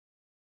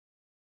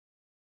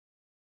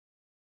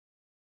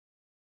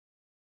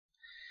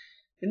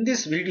In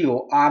this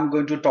video, I'm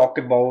going to talk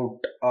about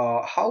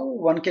how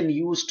one can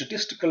use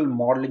statistical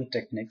modeling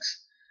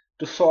techniques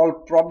to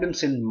solve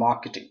problems in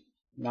marketing.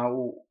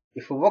 Now,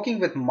 if you're working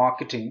with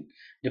marketing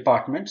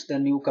departments,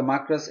 then you come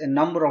across a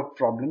number of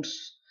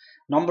problems,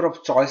 number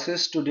of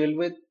choices to deal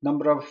with,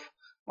 number of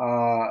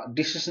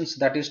decisions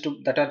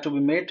that are to be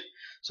made.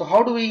 So,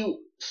 how do we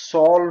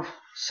solve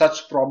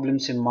such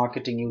problems in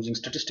marketing using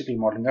statistical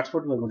modeling? That's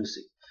what we're going to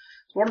see.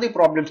 So what are the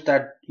problems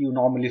that you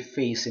normally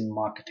face in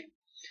marketing?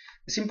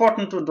 It's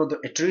important to know the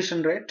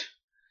attrition rate.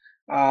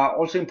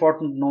 Also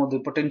important to know the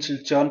potential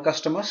churn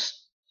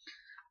customers.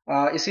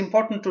 It's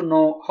important to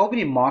know how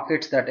many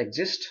markets that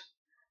exist,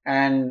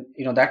 and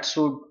that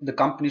should the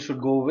company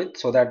should go with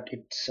so that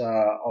it's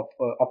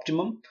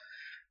optimum.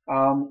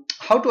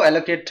 How to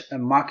allocate a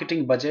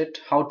marketing budget,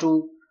 how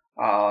to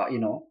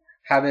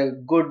have a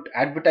good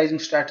advertising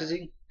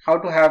strategy, how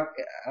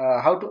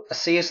to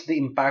assess the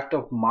impact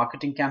of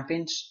marketing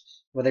campaigns,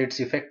 whether it's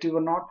effective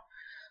or not,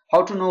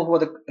 how to know who are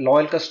the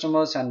loyal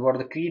customers and what are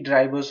the key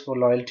drivers for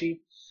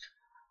loyalty,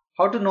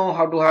 how to know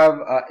how to have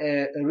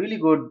a really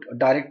good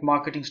direct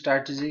marketing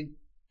strategy,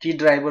 key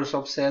drivers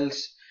of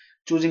sales,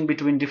 choosing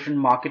between different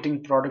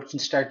marketing products and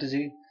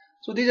strategy.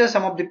 So these are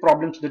some of the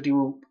problems that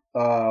you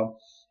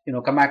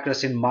come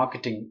across in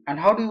marketing, and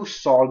how do you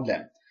solve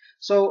them?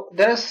 So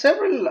there are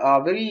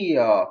several very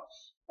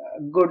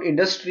good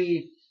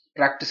industry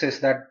practices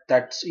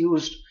that's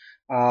used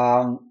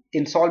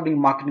in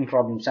solving marketing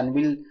problems, and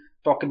we'll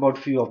talk about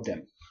few of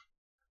them.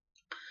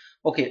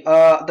 Okay,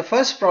 the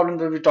first problem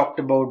that we talked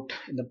about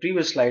in the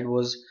previous slide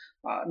was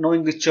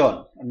knowing the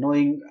churn,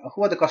 knowing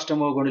who are the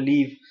customers going to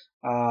leave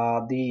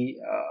the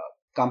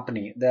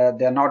company.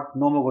 They're not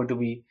no more going to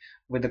be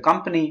with the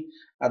company.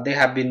 They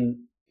have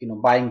been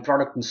buying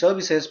product and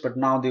services, but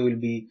now they will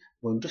be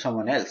going to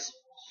someone else.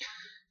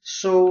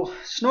 So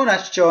it's known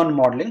as churn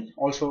modeling,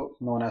 also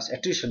known as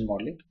attrition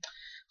modeling.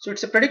 So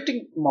it's a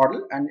predicting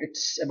model, and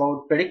it's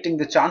about predicting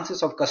the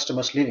chances of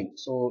customers leaving.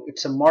 So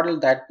it's a model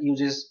that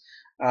uses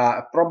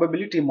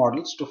probability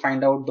models to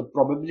find out the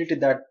probability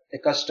that a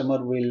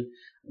customer will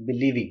be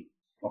leaving.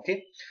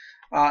 Okay,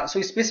 so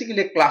it's basically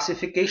a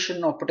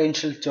classification of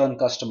potential churn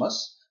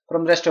customers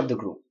from the rest of the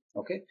group.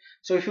 Okay,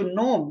 so if you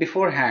know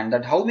beforehand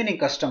that how many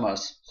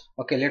customers,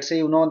 okay, let's say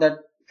you know that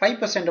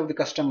 5% of the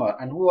customer,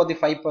 and who are the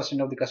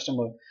 5% of the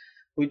customer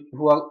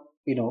who are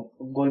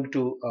going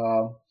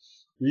to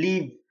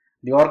leave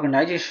the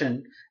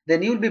organization,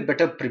 then you will be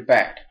better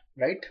prepared,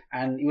 right?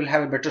 And you will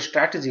have a better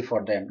strategy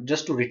for them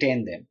just to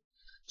retain them.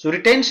 So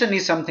retention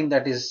is something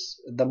that is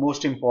the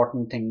most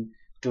important thing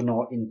to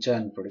know in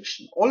churn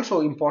prediction.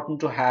 Also important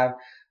to have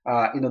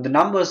the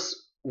numbers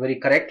very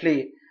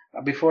correctly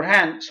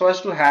beforehand, so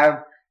as to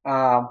have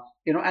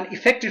an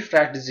effective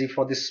strategy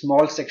for this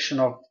small section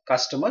of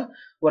customer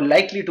who are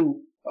likely to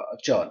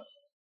churn.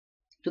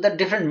 So that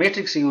different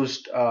metrics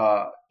used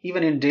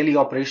even in daily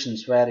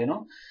operations, where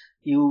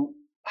you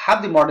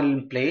have the model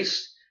in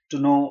place to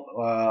know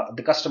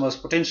the customer's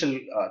potential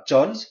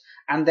churns,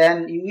 and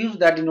then you use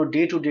that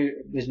day-to-day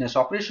business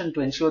operation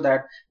to ensure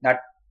that that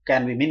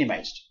can be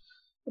minimized.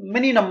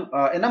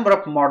 A number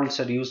of models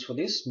are used for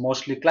this,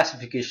 mostly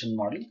classification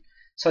model,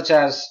 such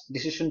as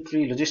decision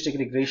tree, logistic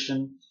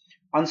regression,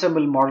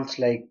 ensemble models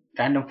like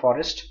random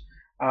forest,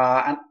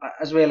 and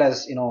as well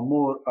as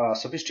more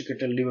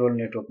sophisticated neural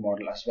network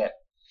model as well,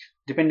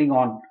 depending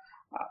on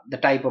the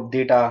type of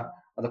data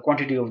or the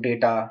quantity of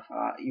data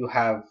you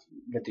have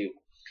with you.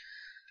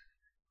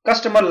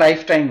 Customer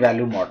lifetime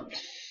value model.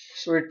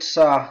 So it's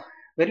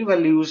very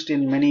well used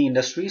in many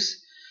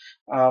industries,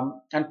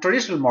 and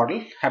traditional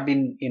model have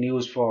been in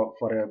use for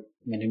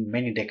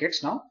many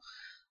decades now.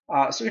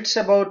 So it's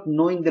about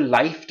knowing the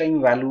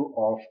lifetime value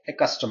of a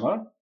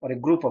customer or a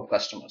group of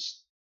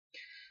customers,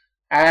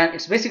 and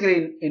it's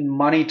basically in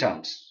money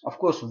terms. Of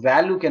course,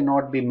 value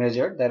cannot be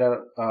measured. There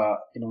are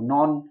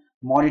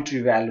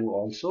non-monetary value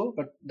also,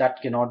 but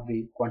that cannot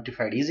be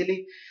quantified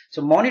easily.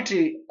 So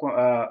monetary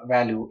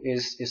value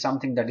is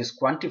something that is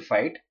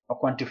quantified or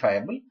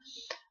quantifiable,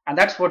 and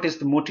that's what is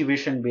the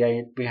motivation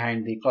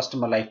behind the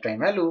customer lifetime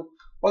value,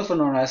 also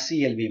known as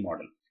CLV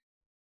model.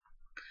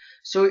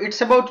 So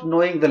it's about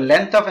knowing the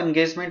length of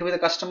engagement with the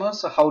customer,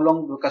 so how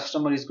long the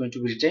customer is going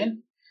to be retained.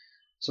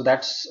 So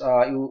that's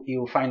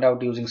you find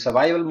out using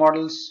survival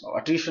models or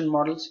attrition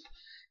models.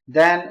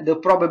 Then the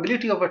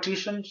probability of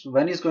attrition,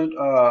 when is going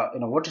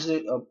what is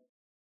the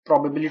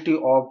probability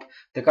of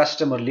the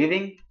customer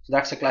leaving. So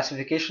that's a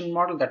classification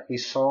model that we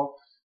saw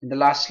in the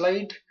last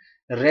slide.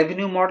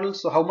 Revenue model,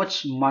 so how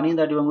much money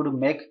that you are going to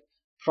make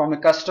from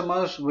a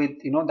customer with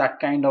that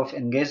kind of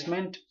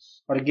engagement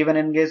or a given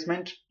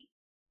engagement.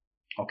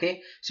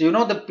 Okay, so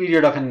the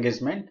period of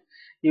engagement,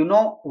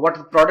 what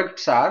the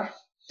products are,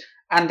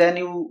 and then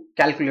you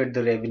calculate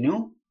the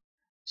revenue.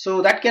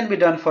 So that can be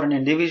done for an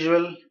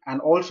individual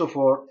and also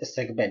for a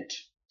segment.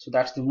 So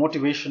that's the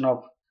motivation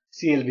of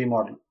CLV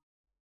model.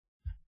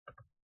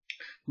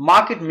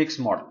 Market mix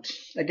models,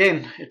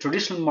 again a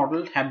traditional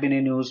model, have been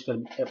in use for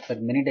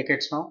many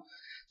decades now.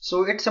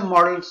 So it's a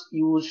model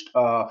used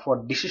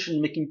for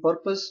decision making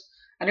purpose,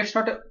 and it's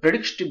not a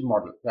predictive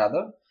model.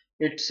 Rather,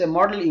 it's a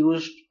model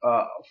used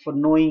for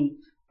knowing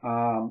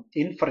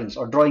inference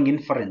or drawing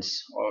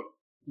inference, or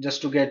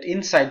just to get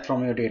insight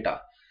from your data.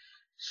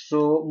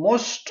 So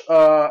most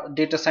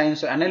data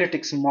science or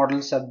analytics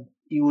models are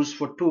used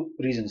for two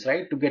reasons,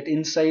 right? To get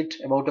insight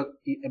about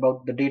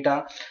the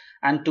data,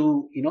 and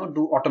to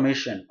do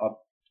automation or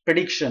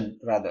prediction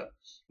rather,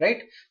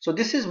 right? So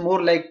this is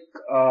more like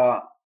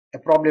a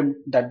problem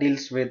that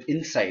deals with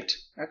insight,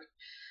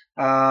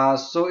 right?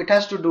 So it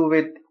has to do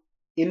with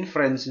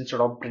inference instead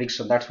of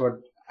prediction. That's what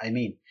I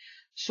mean.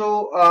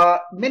 So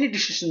many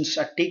decisions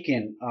are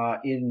taken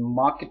in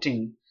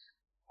marketing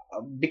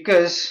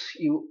because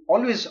you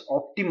always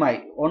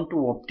want to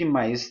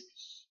optimize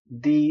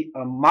the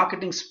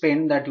marketing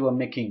spend that you are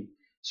making,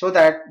 so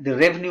that the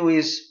revenue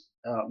is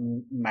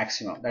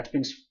maximum. That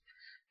means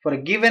for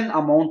a given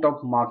amount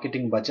of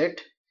marketing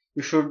budget,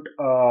 you should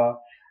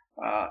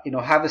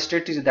have a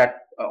strategy that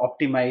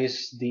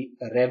optimize the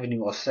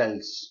revenue or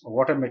sales,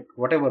 or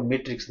whatever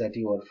metrics that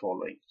you are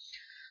following.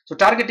 So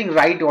targeting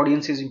right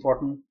audience is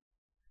important.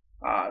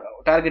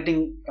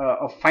 Targeting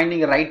of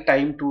finding a right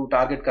time to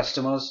target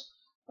customers,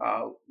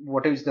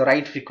 what is the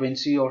right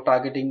frequency of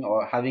targeting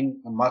or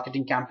having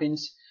marketing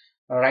campaigns,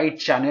 a right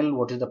channel,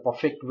 what is the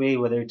perfect way,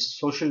 whether it's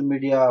social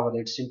media, whether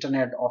it's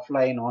internet,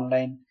 offline,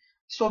 online,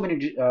 so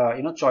many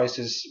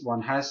choices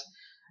one has.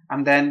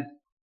 And then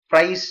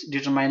price,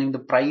 determining the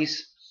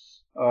price,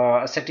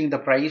 setting the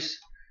price.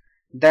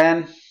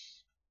 Then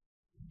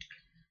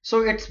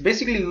so it's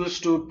basically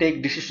used to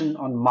take decision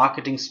on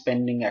marketing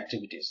spending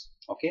activities.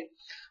 Okay,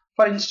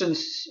 for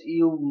instance,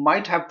 you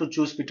might have to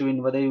choose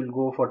between whether you will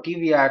go for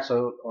TV ads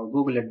or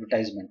Google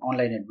advertisement,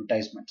 online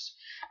advertisements,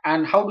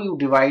 and how do you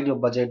divide your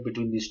budget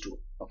between these two.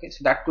 Okay,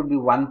 so that could be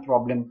one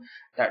problem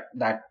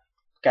that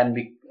can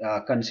be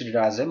considered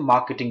as a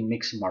marketing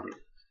mix model.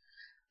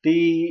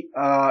 The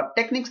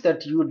techniques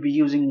that you would be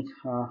using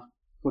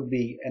could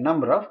be a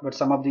number of, but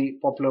some of the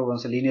popular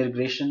ones are linear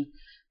regression,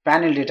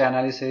 panel data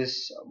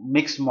analysis,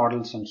 mixed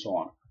models, and so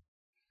on.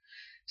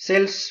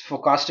 Sales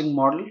forecasting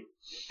model.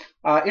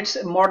 It's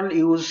a model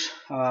used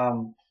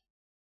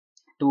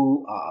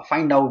to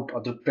find out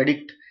or to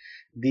predict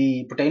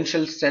the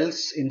potential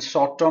sales in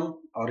short term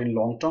or in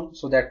long term.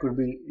 So that could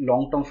be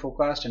long term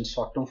forecast and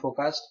short term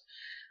forecast.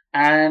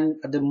 And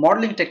the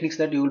modeling techniques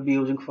that you will be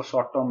using for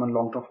short term and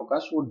long term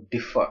forecast would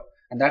differ,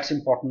 and that's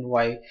important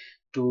why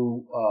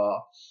to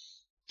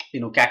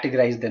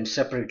categorize them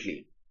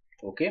separately.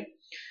 Okay,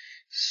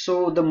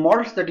 so the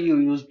models that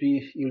you'll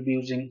be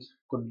using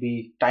could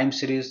be time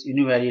series,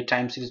 univariate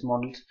time series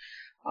models,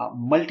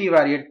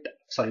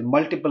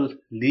 multiple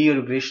linear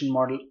regression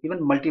model, even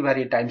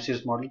multivariate time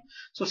series model.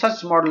 So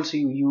such models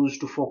you use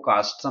to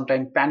forecast.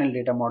 Sometimes panel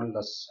data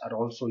models are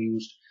also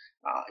used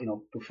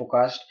to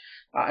forecast.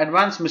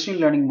 Advanced machine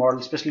learning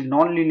models, especially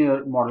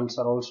non-linear models,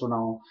 are also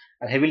now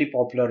heavily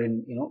popular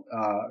in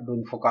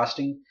doing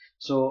forecasting.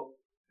 So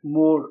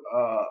more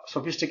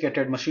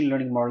sophisticated machine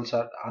learning models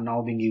are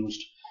now being used.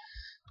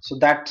 So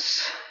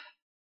that's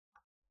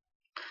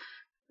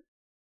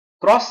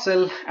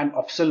cross-sell and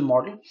upsell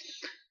model.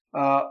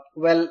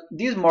 Well,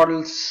 these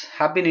models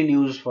have been in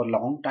use for a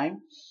long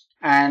time,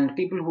 and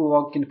people who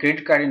work in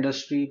credit card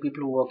industry,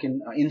 people who work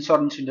in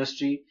insurance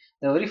industry,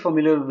 they're very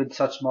familiar with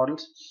such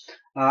models.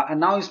 And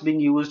now it's being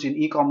used in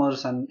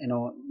e-commerce and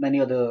many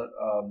other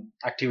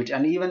activities.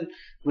 And even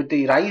with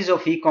the rise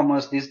of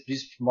e-commerce,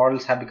 these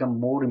models have become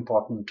more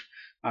important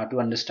to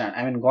understand.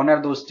 I mean, gone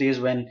are those days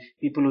when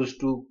people used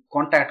to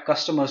contact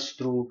customers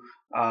through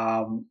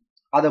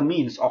other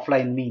means,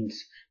 offline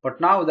means. But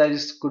now there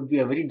could be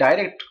a very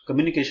direct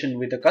communication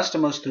with the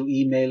customers through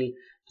email,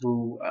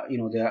 through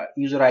their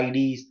user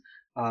IDs,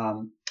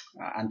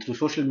 and through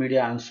social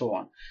media and so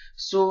on.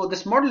 So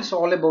this model is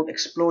all about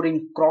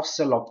exploring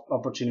cross-sell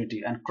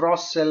opportunity, and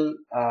cross-sell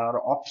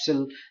or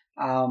upsell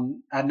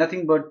are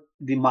nothing but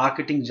the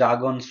marketing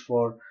jargons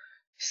for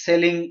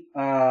selling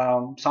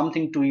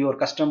something to your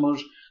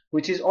customers, who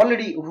is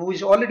already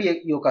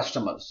your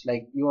customers.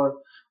 Like your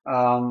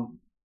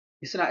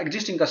it's an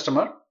existing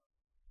customer,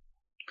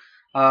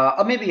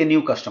 or maybe a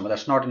new customer.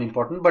 That's not an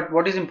important, but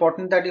what is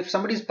important that if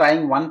somebody is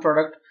buying one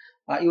product,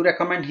 you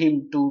recommend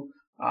him to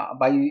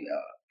buy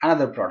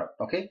another product.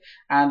 Okay,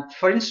 and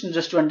for instance,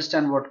 just to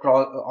understand what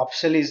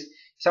upsell is,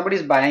 somebody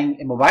is buying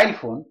a mobile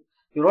phone,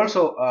 you're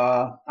also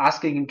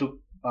asking him to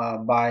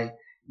buy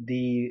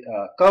the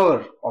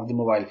cover of the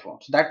mobile phone.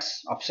 So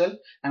that's upsell.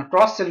 And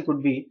cross sell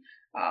could be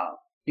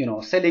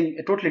selling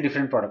a totally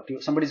different product.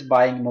 Somebody is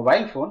buying a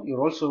mobile phone,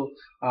 you're also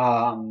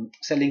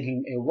selling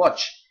him a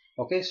watch.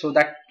 Okay, so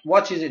that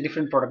watch is a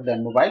different product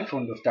than mobile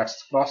phone.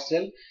 That's cross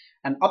sell.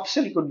 And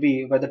upsell could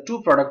be where the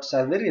two products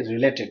are very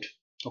related.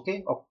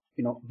 Okay, or,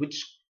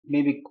 which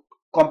may be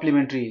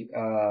complementary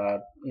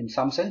in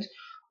some sense,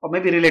 or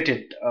maybe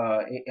related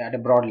at a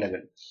broad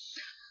level.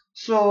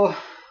 So,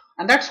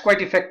 and that's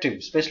quite effective,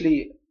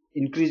 especially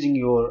increasing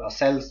your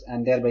sales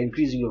and thereby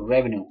increasing your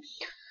revenue.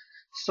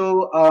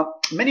 So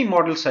many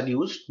models are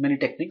used, many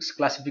techniques,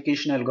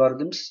 classification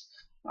algorithms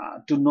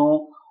to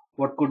know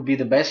what could be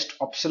the best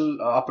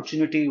upsell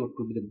opportunity, what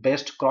could be the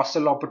best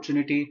cross-sell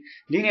opportunity.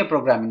 Linear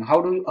programming,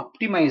 how do you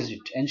optimize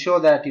it, ensure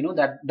that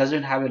that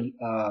doesn't have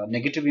a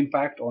negative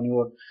impact on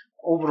your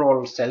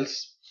overall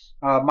sales.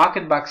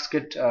 Market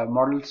basket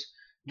models,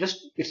 just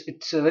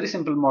it's a very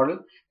simple model.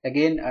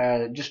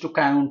 Again, just to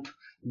count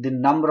the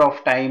number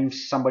of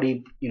times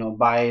somebody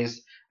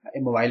buys a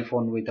mobile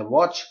phone with a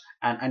watch,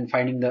 and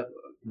finding the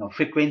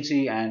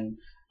frequency and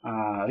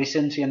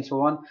recency and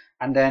so on,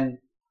 and then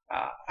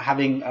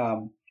having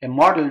a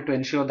model to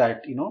ensure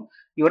that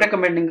you're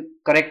recommending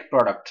correct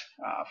product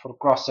for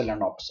cross sell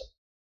and upsell.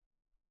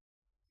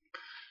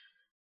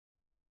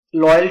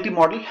 Loyalty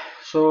model.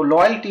 So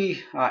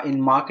loyalty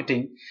in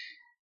marketing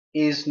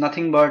is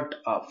nothing but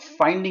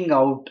finding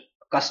out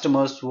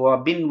customers who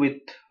have been with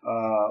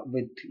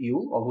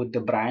you or with the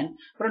brand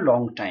for a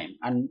long time,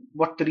 and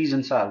what the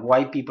reasons are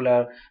why people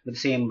are with the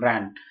same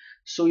brand.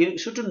 So you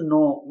should to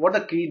know what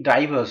are the key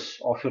drivers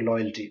of your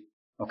loyalty.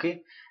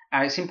 Okay,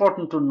 and it's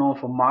important to know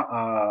from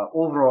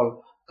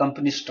overall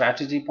company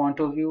strategy point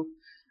of view.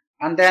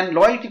 And then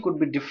loyalty could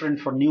be different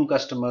for new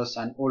customers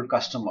and old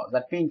customers.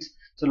 That means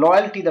the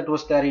loyalty that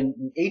was there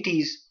in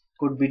 80s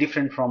could be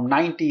different from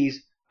 90s,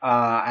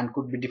 and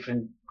could be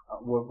different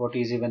what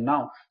is even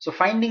now. So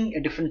finding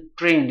a different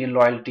trend in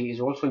loyalty is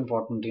also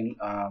important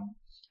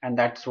and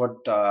that's what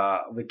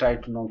we try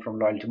to know from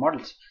loyalty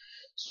models.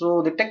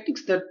 So the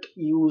techniques that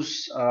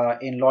use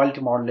in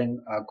loyalty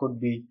modeling could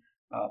be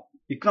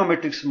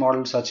econometrics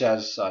models such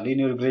as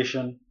linear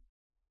regression,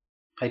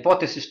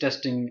 hypothesis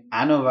testing,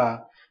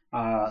 ANOVA,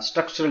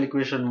 structural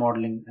equation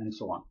modeling, and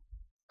so on.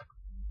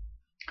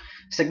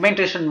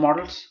 Segmentation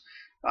models,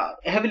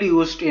 heavily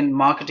used in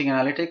marketing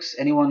analytics.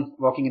 Anyone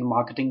working in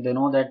marketing, they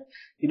know that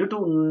you need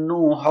to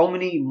know how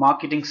many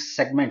marketing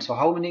segments or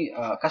how many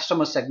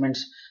customer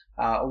segments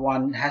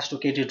one has to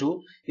cater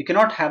to. You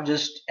cannot have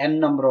just a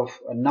large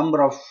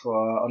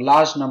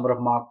number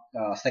of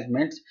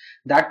segments.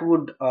 That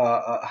would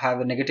have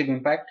a negative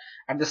impact.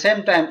 At the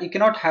same time, you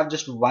cannot have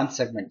just one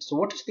segment. So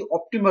what is the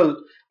optimal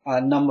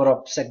number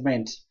of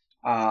segments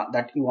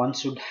that you want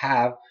should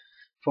have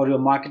for your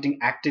marketing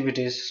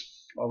activities,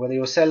 or whether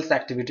your sales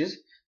activities,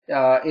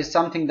 is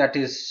something that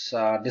is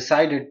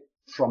decided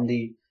from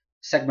the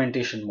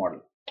segmentation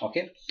model.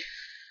 Okay,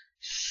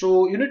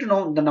 so you need to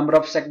know the number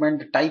of segment,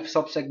 the types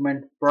of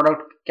segment,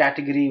 product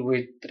category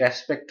with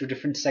respect to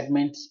different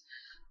segments.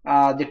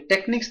 The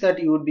techniques that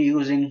you would be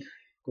using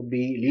could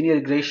be linear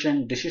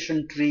regression,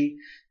 decision tree,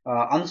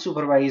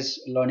 unsupervised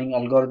learning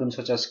algorithms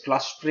such as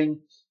clustering,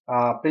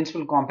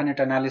 principal component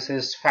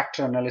analysis,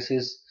 factor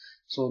analysis.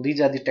 So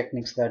these are the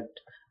techniques that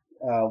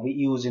we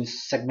use in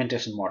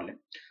segmentation modeling.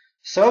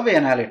 Survey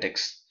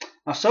analytics.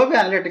 Now, survey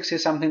analytics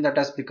is something that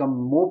has become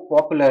more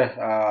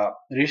popular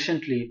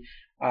recently,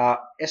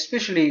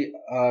 especially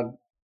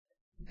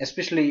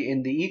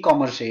in the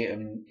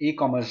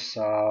e-commerce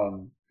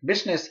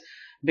business,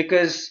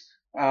 because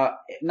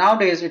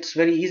nowadays it's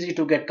very easy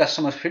to get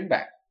customer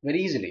feedback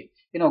very easily.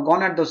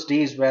 Gone are those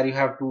days where you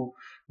have to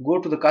go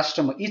to the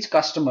customer, each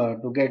customer,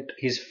 to get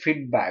his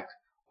feedback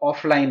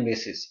offline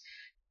basis.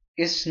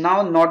 Is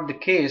now not the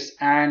case,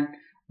 and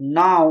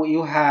now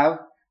you have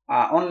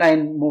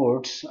online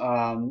modes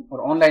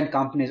or online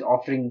companies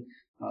offering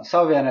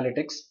survey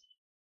analytics.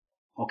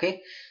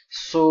 Okay,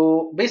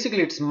 so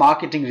basically it's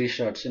marketing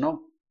research.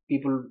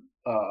 People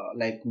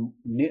like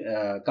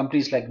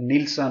companies like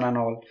Nielsen and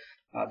all,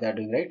 they're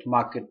doing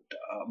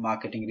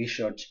marketing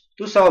research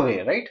to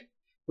survey, right?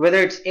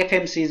 Whether it's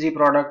FMCG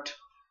product,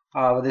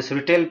 whether it's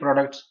retail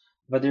products,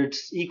 whether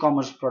it's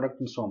e-commerce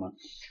product, and so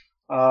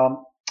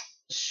on.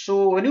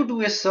 So when you do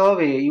a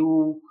survey,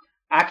 you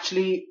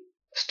actually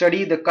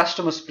study the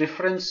customer's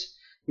preference,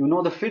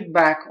 the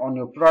feedback on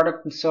your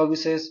product and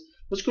services,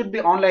 which could be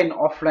online,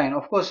 offline.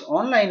 Of course,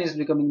 online is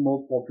becoming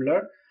more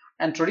popular,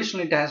 and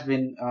traditionally it has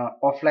been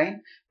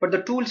offline, but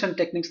the tools and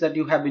techniques that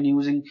you have been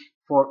using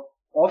for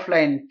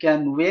offline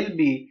can well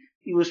be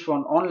used for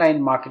an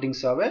online marketing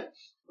survey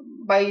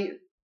by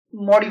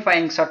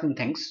modifying certain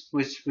things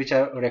which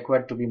are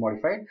required to be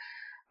modified.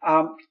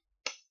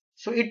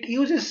 So it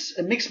uses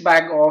a mixed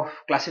bag of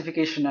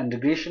classification and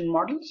regression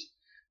models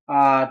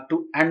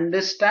to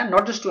understand,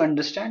 not just to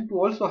understand, to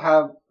also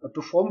have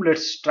to formulate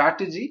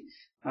strategy.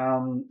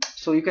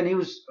 So you can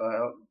use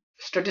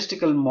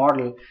statistical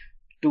model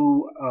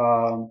to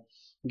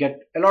get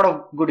a lot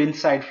of good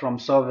insight from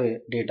survey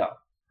data.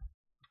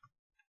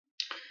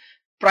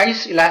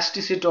 Price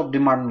elasticity of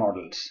demand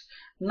models.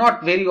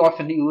 Not very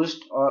often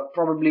used, or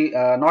probably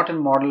not a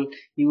model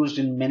used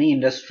in many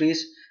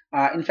industries.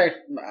 In fact,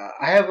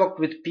 I have worked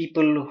with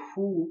people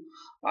who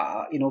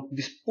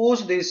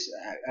pose this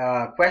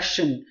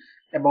question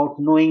about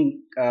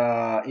knowing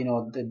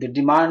the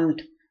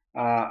demand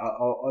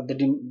or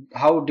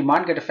how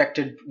demand get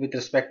affected with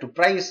respect to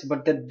price,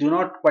 but they do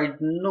not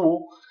quite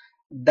know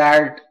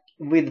that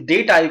with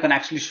data you can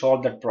actually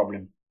solve that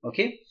problem.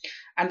 Okay,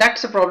 and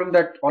that's a problem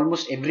that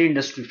almost every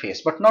industry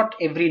faces, but not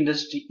every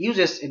industry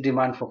uses a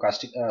demand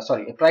forecasting,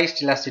 a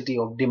price elasticity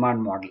of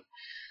demand model.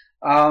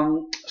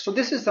 So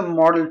this is the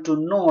model to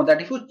know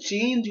that if you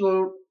change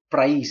your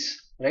price,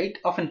 right?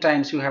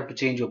 Oftentimes you have to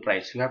change your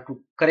price, you have to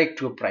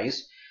correct your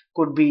price,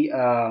 could be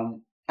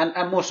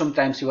and most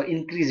sometimes you are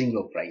increasing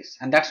your price,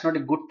 and that's not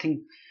a good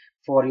thing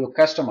for your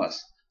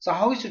customers. So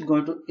how is it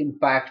going to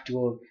impact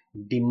your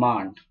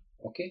demand?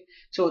 Okay,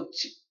 so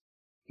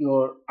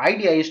your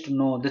idea is to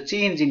know the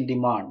change in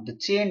demand,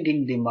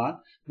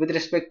 with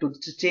respect to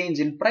the change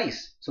in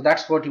price. So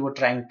that's what you were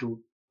trying to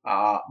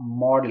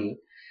model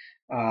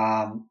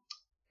um,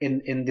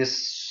 in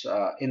this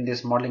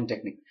modeling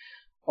technique.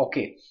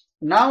 Okay,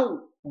 now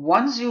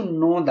once you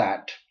know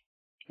that,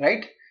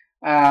 right,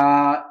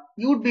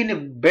 you would be in a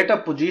better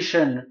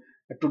position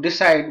to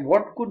decide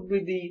what could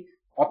be the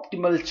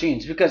optimal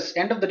change, because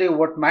end of the day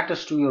what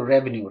matters to your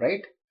revenue,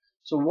 right?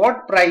 So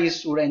what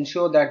price would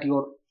ensure that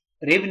your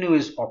revenue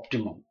is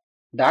optimum,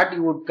 that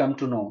you would come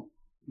to know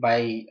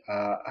by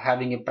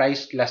having a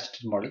price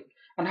elasticity model.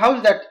 And how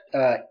is that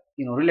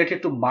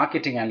related to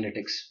marketing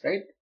analytics,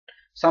 right?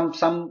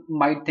 Some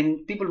might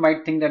think, people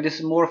might think that this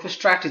is more of a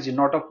strategy,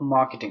 not of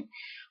marketing.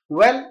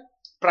 Well,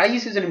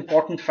 price is an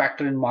important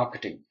factor in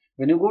marketing.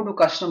 When you go to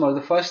customer,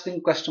 the first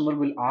thing customer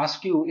will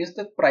ask you is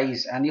the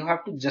price, and you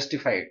have to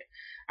justify it.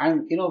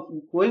 And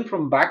going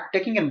from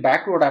taking a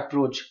backward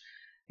approach,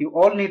 you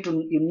need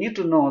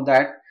to know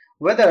that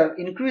whether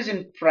increase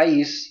in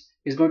price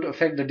is going to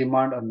affect the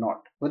demand or not,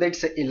 whether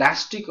it's an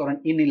elastic or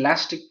an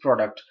inelastic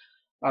product,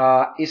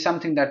 is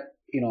something that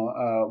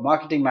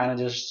marketing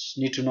managers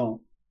need to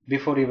know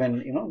before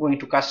even going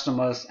to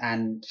customers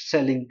and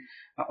selling,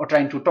 or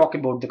trying to talk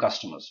about the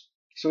customers.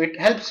 So it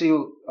helps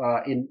you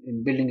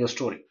in building your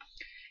story.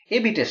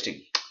 A/B testing,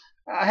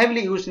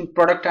 heavily used in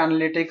product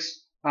analytics.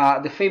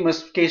 The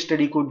famous case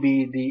study could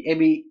be the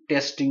A/B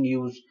testing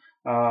used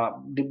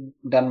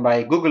done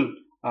by Google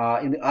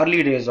in the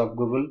early days of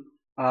Google.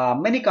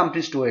 Many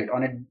companies do it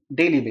on a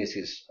daily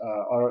basis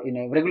or in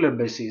a regular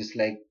basis,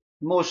 like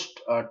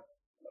most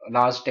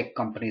large tech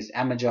companies,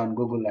 Amazon,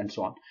 Google, and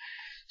so on.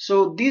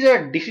 So these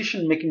are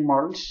decision making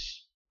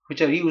models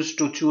which are used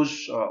to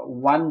choose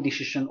one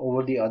decision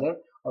over the other,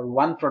 or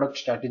one product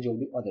strategy over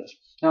the others.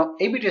 Now,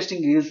 A/B testing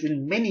is used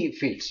in many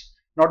fields,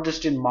 not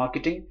just in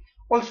marketing,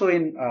 also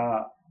in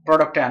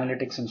product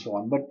analytics and so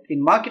on. But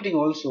in marketing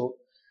also,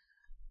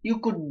 you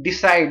could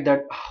decide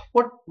that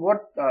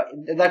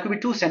there could be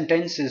two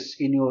sentences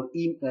in your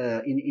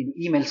in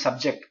email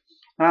subject.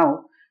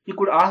 Now, you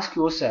could ask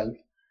yourself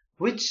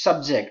which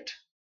subject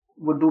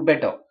would do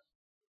better.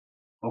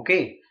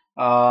 Okay.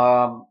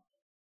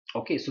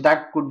 Okay, so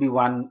that could be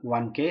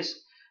one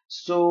case.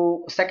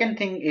 So second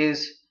thing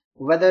is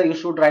whether you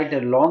should write a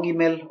long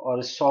email or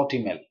a short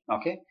email.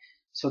 Okay,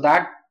 so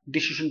that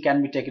decision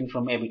can be taken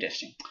from A/B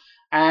testing.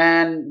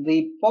 And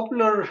the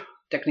popular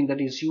technique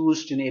that is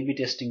used in A/B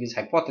testing is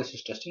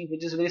hypothesis testing,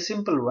 which is a very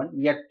simple one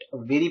yet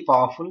very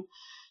powerful.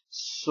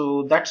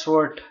 So that's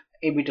what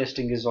A/B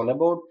testing is all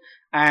about,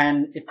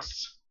 and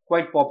it's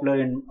quite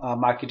popular in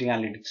marketing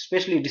analytics,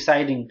 especially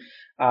deciding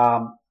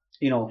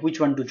which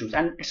one to choose.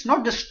 And it's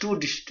not just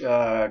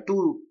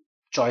two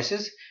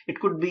choices, it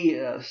could be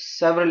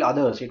several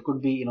others. It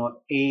could be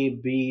A,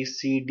 B,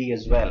 C, D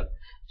as well.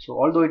 So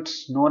although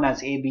it's known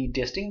as A/B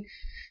testing,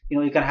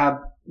 you can have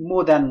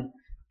more than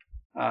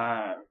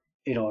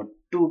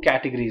two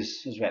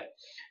categories as well.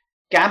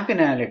 Campaign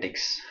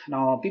analytics.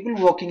 Now, people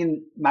working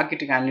in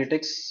marketing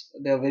analytics,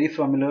 they are very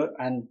familiar,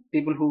 and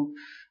people who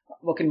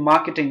work in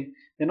marketing,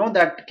 they know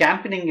that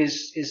campaigning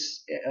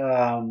is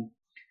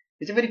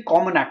a very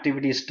common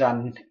activity is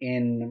done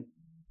in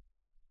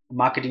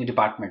marketing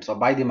departments or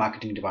by the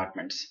marketing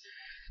departments.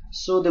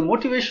 So the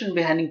motivation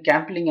behind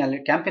campaign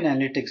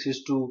analytics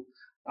is to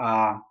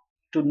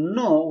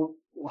know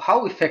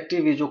how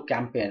effective is your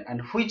campaign,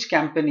 and which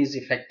campaign is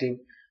effective,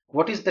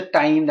 what is the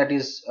time that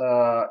is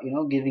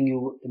giving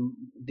you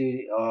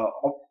the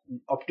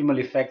optimal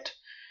effect,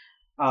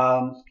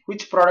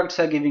 which products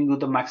are giving you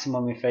the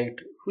maximum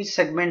effect, which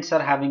segments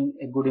are having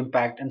a good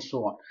impact, and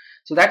so on.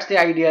 So that's the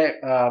idea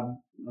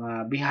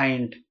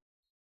behind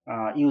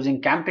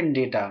using campaign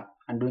data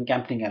and doing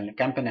campaign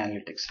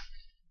analytics.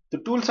 The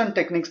tools and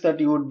techniques that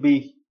you would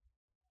be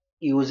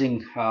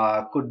using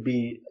could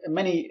be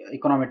many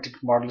econometric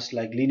models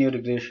like linear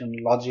regression,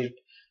 logic,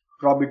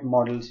 probit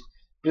models,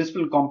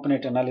 principal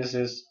component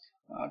analysis.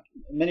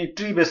 Many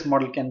tree-based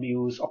model can be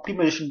used.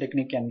 Optimization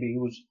technique can be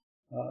used,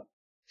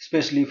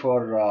 especially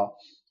for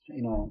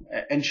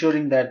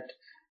ensuring that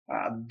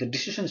the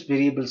decisions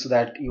variables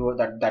that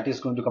that is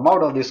going to come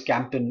out of this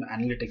campaign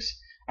analytics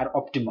are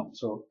optimum.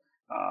 So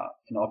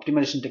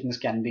optimization techniques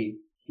can be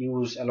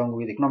used along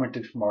with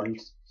econometric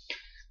models.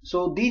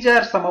 So these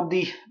are some of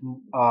the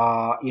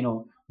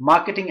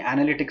marketing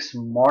analytics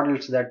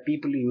models that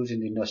people use in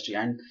the industry,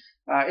 and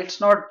it's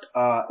not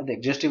the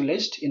exhaustive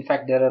list. In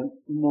fact, there are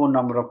more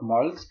number of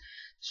models.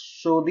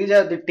 So these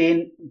are the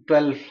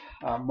 10-12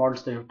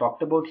 models that we've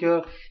talked about here.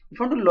 If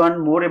you want to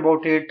learn more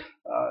about it,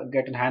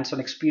 get a hands-on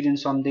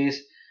experience on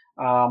this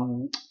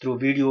through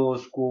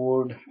videos,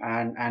 code,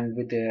 and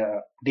with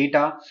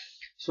data.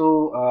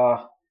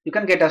 So you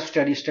can get a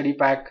study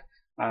pack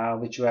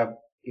which we have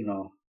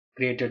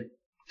created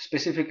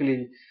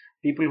specifically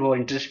people who are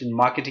interested in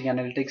marketing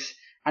analytics,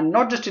 and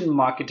not just in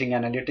marketing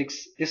analytics.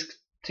 These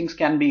things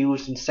can be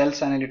used in sales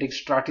analytics,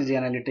 strategy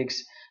analytics,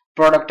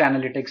 product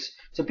analytics.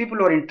 So people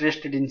who are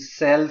interested in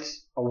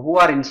sales, or who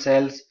are in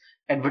sales,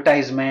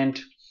 advertisement,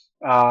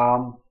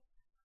 um,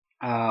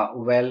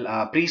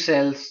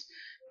 pre-sales,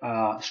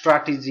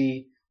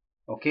 strategy,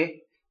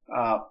 okay,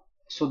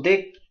 so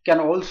they can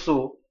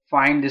also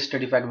find this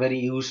study fact very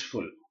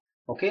useful.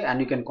 Okay, and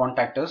you can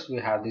contact us. We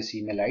have this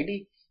email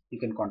ID. You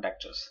can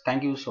contact us.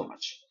 Thank you so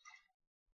much.